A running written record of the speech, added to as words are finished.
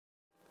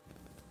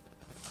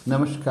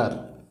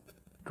Namaskar.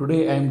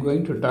 Today I am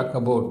going to talk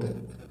about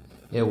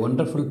a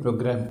wonderful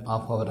program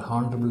of our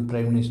Honourable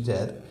Prime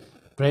Minister,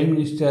 Prime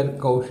Minister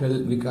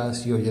Kaushal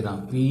Vikas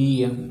Yojana,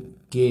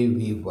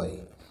 PMKVY.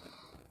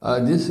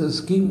 This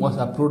scheme was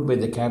approved by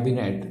the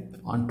Cabinet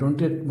on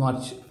 20th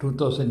March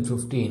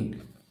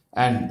 2015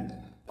 and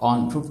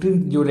on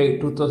 15th July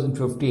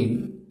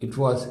 2015 it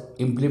was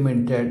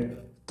implemented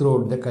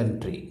throughout the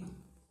country.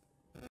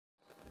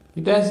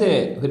 It has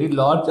a very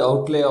large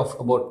outlay of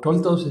about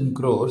 12,000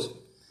 crores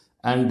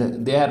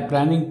and they are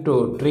planning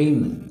to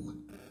train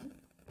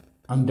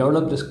and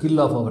develop the skill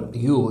of our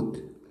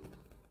youth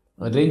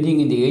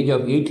ranging in the age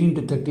of 18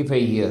 to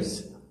 35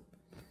 years.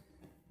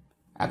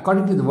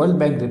 According to the World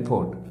Bank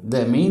report,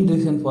 the main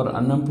reason for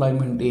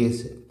unemployment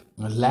is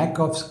a lack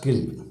of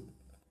skill.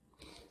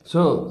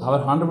 So, our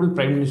Honourable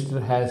Prime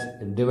Minister has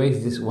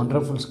devised this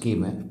wonderful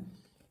scheme.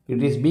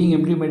 It is being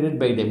implemented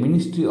by the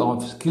Ministry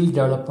of Skill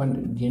Development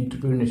and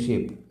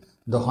Entrepreneurship.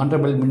 The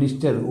Honourable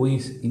Minister who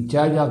is in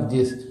charge of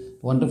this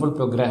wonderful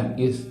program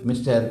is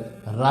Mr.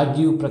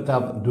 Rajiv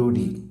Pratap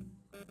Dudi.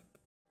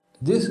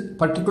 This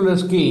particular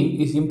scheme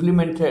is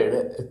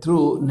implemented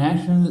through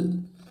National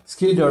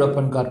Skill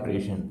Development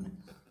Corporation.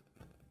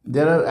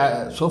 There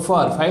are so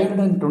far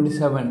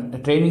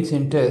 527 training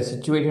centers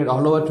situated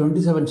all over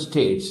 27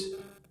 states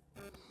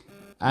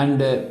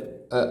and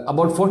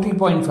about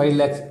 40.5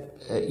 lakhs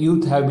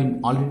youth have been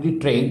already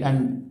trained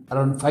and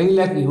around 5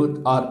 lakh youth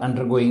are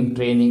undergoing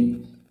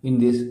training in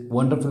this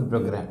wonderful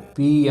program,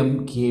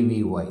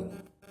 PMKVY.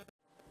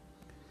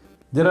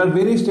 There are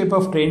various types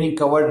of training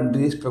covered in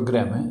this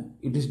program.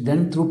 It is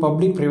done through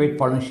public-private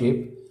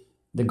partnership.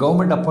 The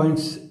government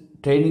appoints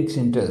training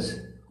centers,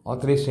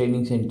 authorized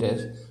training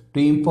centers, to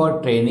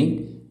impart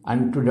training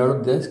and to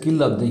develop the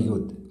skill of the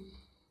youth.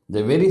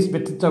 The various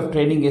methods of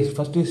training is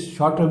first is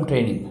short-term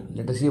training.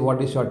 Let us see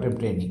what is short-term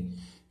training.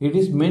 It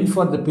is meant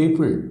for the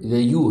people,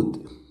 the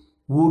youth,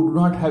 who do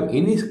not have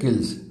any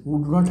skills,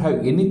 who do not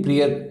have any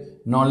prior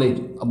knowledge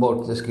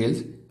about the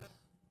skills.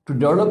 To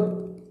develop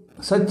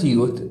such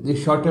youth,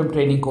 these short-term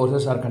training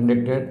courses are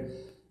conducted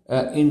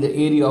in the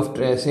area of,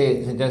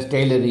 say, such as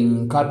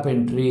tailoring,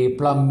 carpentry,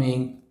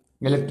 plumbing,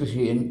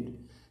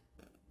 electrician,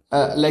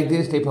 like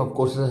this type of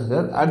courses are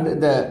there.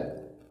 And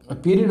the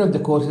period of the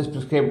course is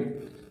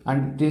prescribed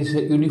and it is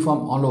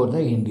uniform all over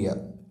the India.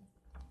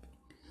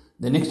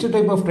 The next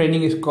type of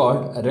training is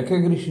called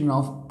recognition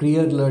of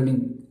prior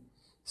learning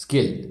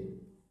skill.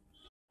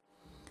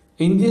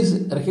 In this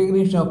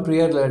recognition of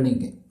prior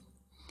learning,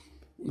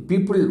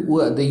 people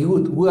who are the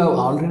youth who have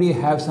already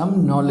have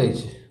some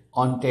knowledge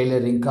on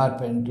tailoring,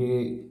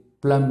 carpentry,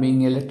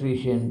 plumbing,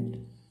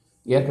 electrician,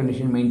 air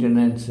condition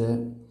maintenance,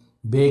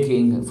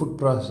 baking, food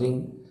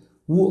processing,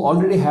 who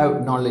already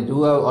have knowledge,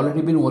 who have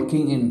already been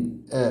working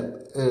in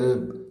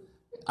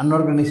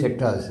unorganized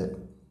sectors.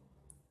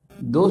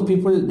 Those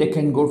people, they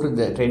can go to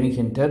the training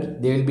center,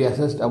 they will be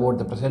assessed about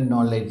the present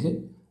knowledge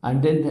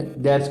and then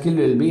their skill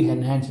will be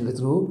enhanced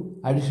through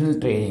additional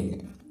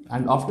training.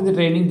 And after the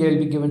training, they will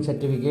be given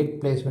certificate,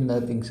 placement,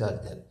 other things are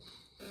there.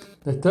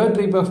 The third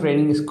type of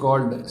training is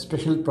called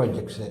special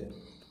projects.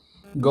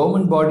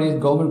 Government bodies,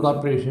 government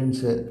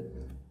corporations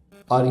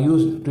are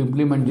used to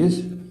implement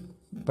this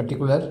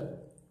particular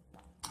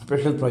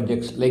special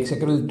projects like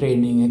secretarial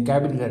training,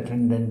 cabinet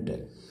attendant,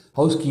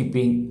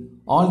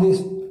 housekeeping. All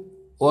these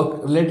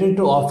work related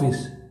to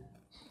office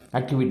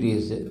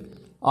activities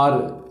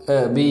are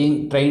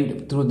being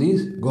trained through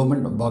these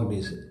government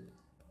bodies.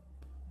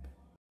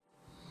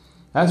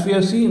 As we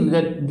have seen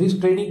that these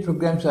training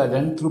programs are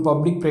done through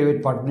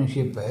public-private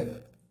partnership,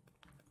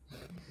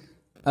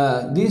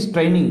 this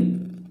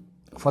training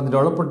for the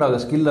development of the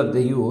skill of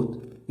the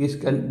youth is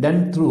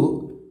done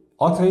through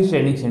authorized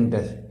training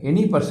centers.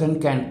 Any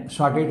person can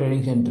start a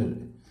training center,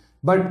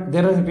 but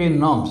there are certain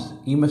norms.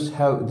 You must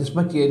have this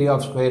much area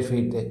of square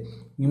feet.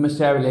 You must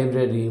have a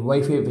library,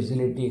 Wi-Fi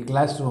facility,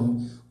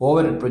 classroom,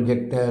 overhead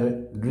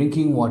projector,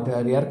 drinking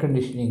water, air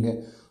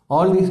conditioning.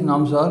 All these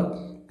norms are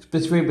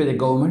specified by the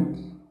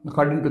government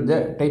according to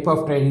the type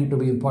of training to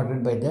be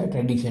imparted by the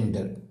training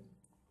center.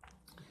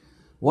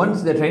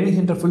 Once the training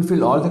center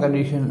fulfill all the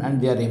conditions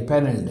and they are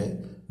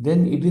empaneled,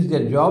 then it is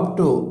their job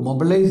to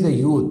mobilize the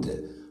youth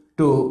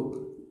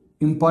to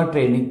impart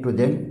training to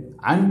them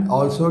and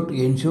also to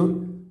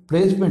ensure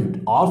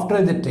placement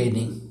after the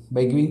training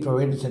by giving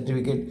provided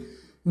certificate.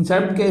 In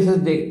certain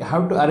cases, they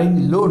have to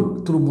arrange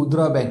loan through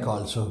Mudra Bank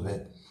also.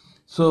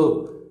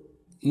 So,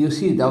 you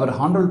see, our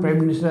Honourable Prime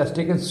Minister has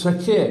taken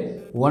such a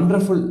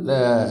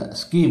wonderful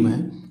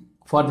scheme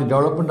for the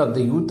development of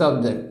the youth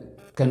of the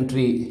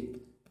country,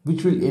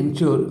 which will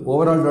ensure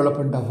overall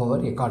development of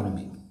our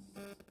economy.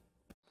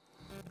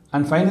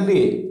 And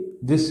finally,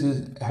 this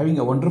is having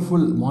a wonderful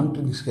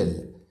monitoring cell.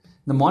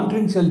 The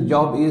monitoring cell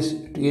job is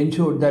to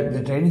ensure that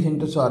the training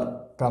centers are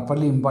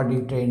properly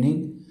imparting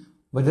training,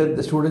 whether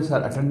the students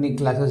are attending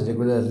classes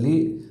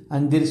regularly,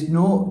 and there is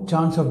no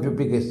chance of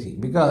duplicacy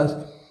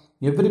because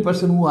every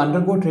person who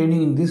undergo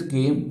training in this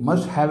scheme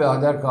must have an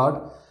Aadhaar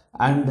card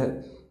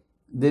and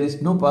there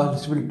is no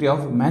possibility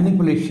of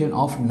manipulation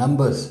of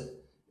numbers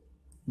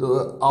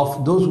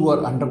of those who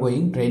are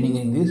undergoing training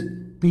in this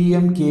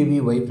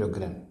PMKVY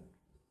program.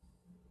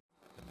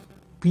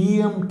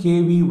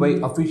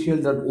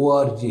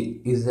 PMKVYofficial.org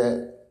is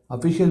the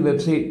official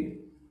website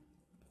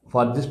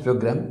for this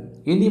program.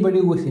 Anybody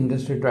who is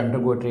interested to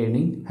undergo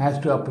training has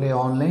to apply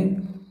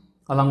online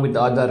along with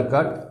Aadhaar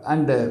card,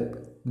 and they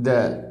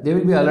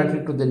will be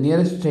alerted to the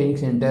nearest training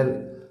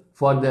center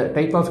for the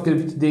type of skill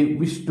which they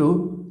wish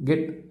to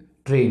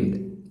get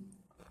trained.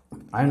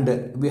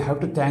 And we have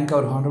to thank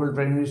our Honourable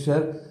Prime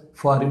Minister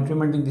for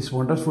implementing this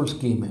wonderful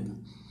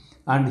scheme.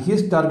 And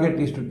his target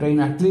is to train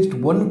at least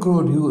 1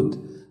 crore youth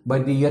by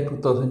the year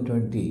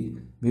 2020.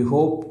 We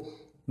hope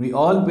we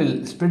all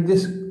will spread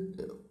this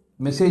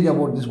message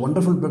about this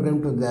wonderful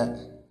program to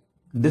the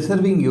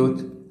deserving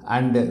youth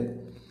and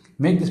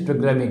make this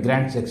program a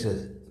grand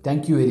success.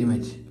 Thank you very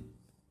much.